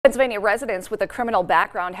Pennsylvania residents with a criminal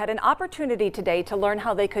background had an opportunity today to learn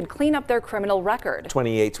how they could clean up their criminal record.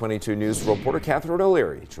 2822 News reporter Catherine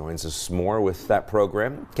O'Leary joins us more with that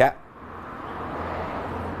program. Kat?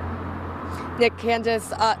 Nick,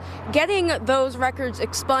 Candace, getting those records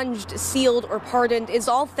expunged, sealed, or pardoned is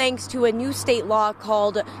all thanks to a new state law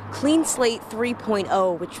called Clean Slate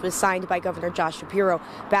 3.0, which was signed by Governor Josh Shapiro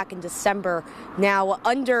back in December. Now,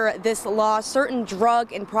 under this law, certain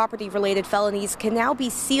drug and property-related felonies can now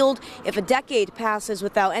be sealed if a decade passes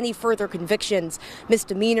without any further convictions.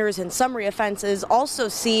 Misdemeanors and summary offenses also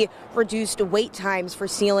see reduced wait times for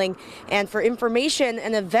sealing. And for information,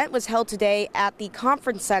 an event was held today at the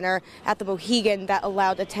conference center at the Mohegan that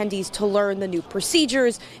allowed attendees to learn the new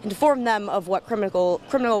procedures, inform them of what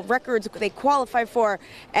criminal records they qualify for,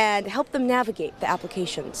 and help them navigate the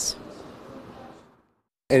applications.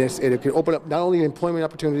 And it can open up not only employment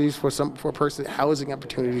opportunities for a person, housing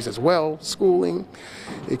opportunities as well, schooling.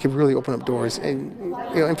 It can really open up doors, and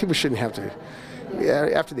and people shouldn't have to.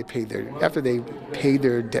 After they paid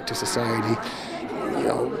their debt to society,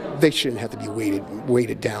 they shouldn't have to be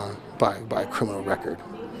weighted down by a criminal record.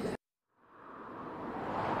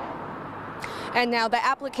 And now the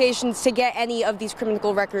applications to get any of these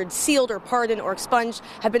criminal records sealed or pardoned or expunged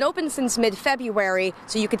have been open since mid-February,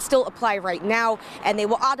 so you could still apply right now, and they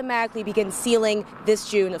will automatically begin sealing this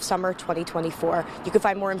June of summer 2024. You can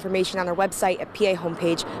find more information on our website at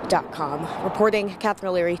PAHomepage.com. Reporting,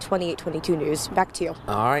 Catherine O'Leary, 2822 News. Back to you.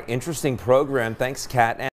 All right, interesting program. Thanks, Kat.